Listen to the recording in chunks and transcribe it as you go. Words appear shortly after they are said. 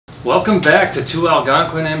Welcome back to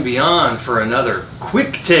Algonquin and Beyond for another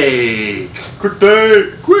quick take. Quick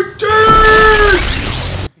take! Quick take!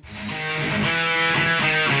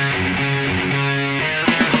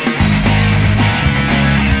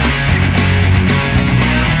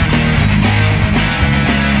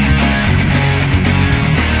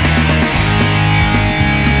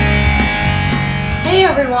 Hey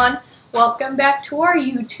everyone, welcome back to our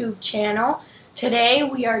YouTube channel. Today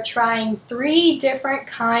we are trying 3 different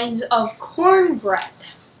kinds of cornbread.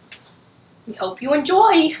 We hope you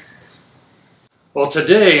enjoy. Well,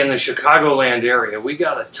 today in the Chicagoland area we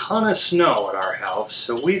got a ton of snow at our house,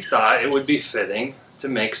 so we thought it would be fitting to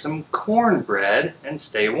make some cornbread and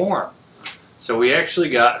stay warm. So we actually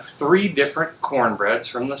got 3 different cornbreads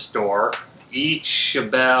from the store, each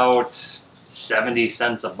about 70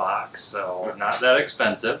 cents a box, so not that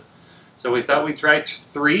expensive. So we thought we'd try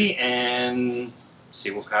 3 and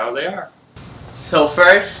see how they are. So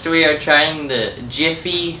first we are trying the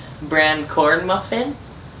Jiffy brand corn muffin.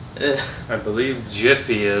 I believe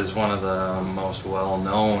Jiffy is one of the most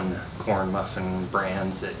well-known corn muffin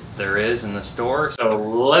brands that there is in the store. So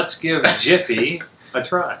let's give Jiffy a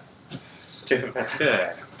try. Stupid.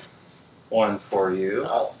 Okay, one for you.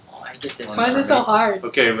 Oh, I get this. Why is it so hard?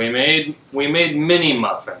 Okay, we made mini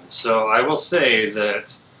muffins. So I will say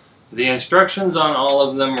that the instructions on all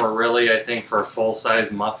of them were really, I think, for full-size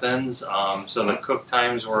muffins. So the cook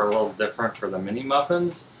times were a little different for the mini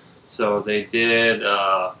muffins. So they did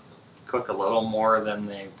cook a little more than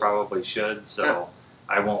they probably should. So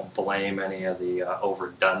I won't blame any of the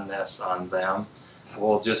overdoneness on them.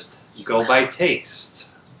 We'll just go by taste.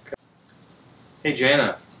 Okay. Hey,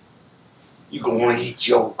 Jana. You gonna eat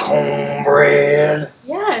your cornbread?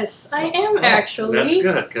 Yes, I am actually. That's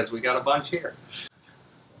good, because we got a bunch here.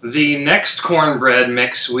 The next cornbread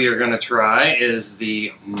mix we are going to try is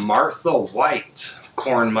the Martha White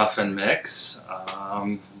corn muffin mix.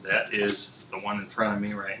 That is the one in front of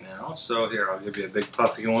me right now. So here, I'll give you a big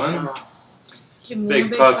puffy one. Give me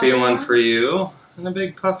Big puffy one for you, and a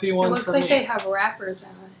big puffy one for me. It looks like they have wrappers on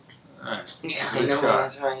it. Alright, Yeah, I good know. shot.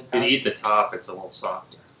 That's right. If you eat the top, it's a little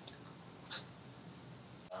softer.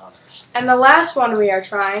 And the last one we are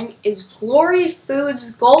trying is Glory Foods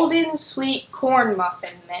Golden Sweet Corn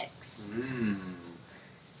Muffin Mix.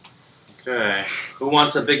 Okay, who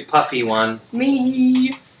wants a big puffy one?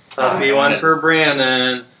 Me! Puffy one for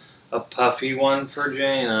Brandon, a puffy one for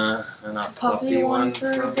Jana, and a Puffy one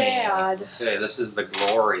for me. Dad. Okay, this is the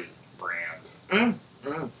Glory brand.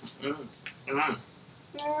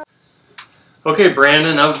 Okay,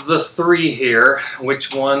 Brandon, of the 3 here,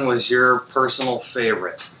 which one was your personal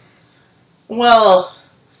favorite? Well,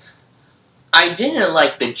 I didn't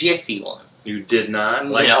like the Jiffy one. You did not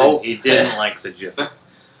like No. he didn't like the Jiffy.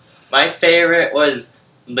 My favorite was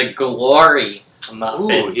the Glory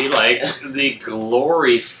muffin. Ooh, he liked the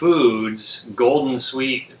Glory Foods Golden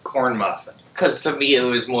Sweet Corn Muffin. Because to me it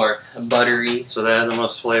was more buttery. So that had the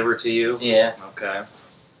most flavor to you? Yeah. Okay.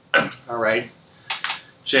 Alright.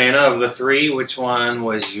 Jana, of the 3, which one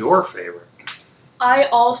was your favorite? I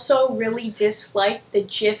also really disliked the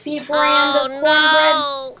Jiffy brand of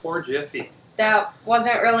cornbread. Poor Jiffy. That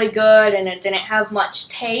wasn't really good and it didn't have much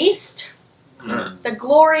taste. Mm. The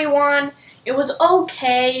Glory one, it was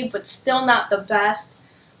okay, but still not the best.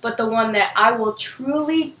 But the one that I will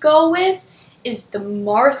truly go with is the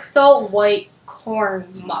Martha White corn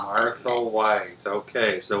muffin. Martha White.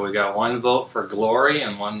 Okay, so we got 1 vote for Glory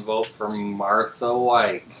and 1 vote for Martha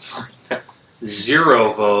White.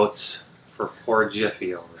 0 votes for poor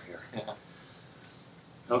Jiffy over here. Yeah.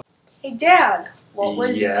 Okay. Hey Dad, what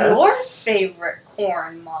was Yes? your favorite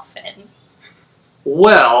corn muffin?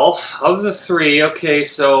 Well, of the 3, okay,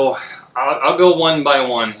 so I'll go one by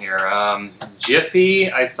one here.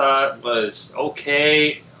 Jiffy, I thought was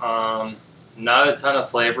okay. Not a ton of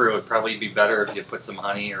flavor. It would probably be better if you put some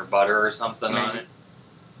honey or butter or something on it.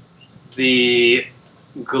 The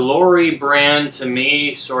Glory brand, to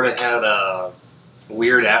me, sort of had a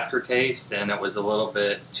weird aftertaste, and it was a little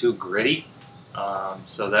bit too gritty.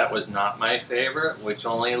 So that was not my favorite, which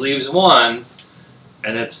only leaves 1.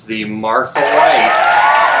 And it's the Martha White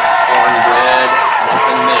cornbread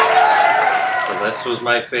muffin mix. So this was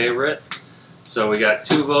my favorite. So we got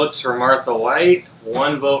 2 votes for Martha White,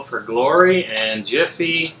 1 vote for Glory, and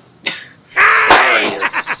Jiffy. Sorry, you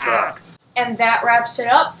sucked. And that wraps it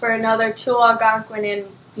up for another Algonquin and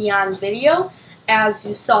Beyond video. As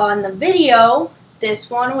you saw in the video, this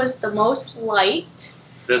one was the most liked.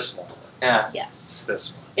 This one. Yeah. Yes.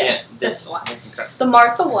 This one. Yes, Yeah, this this one. Okay. The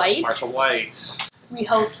Martha White. Martha White. We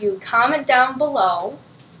hope you comment down below,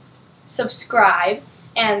 subscribe,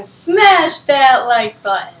 and smash that like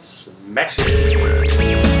button. Smash it.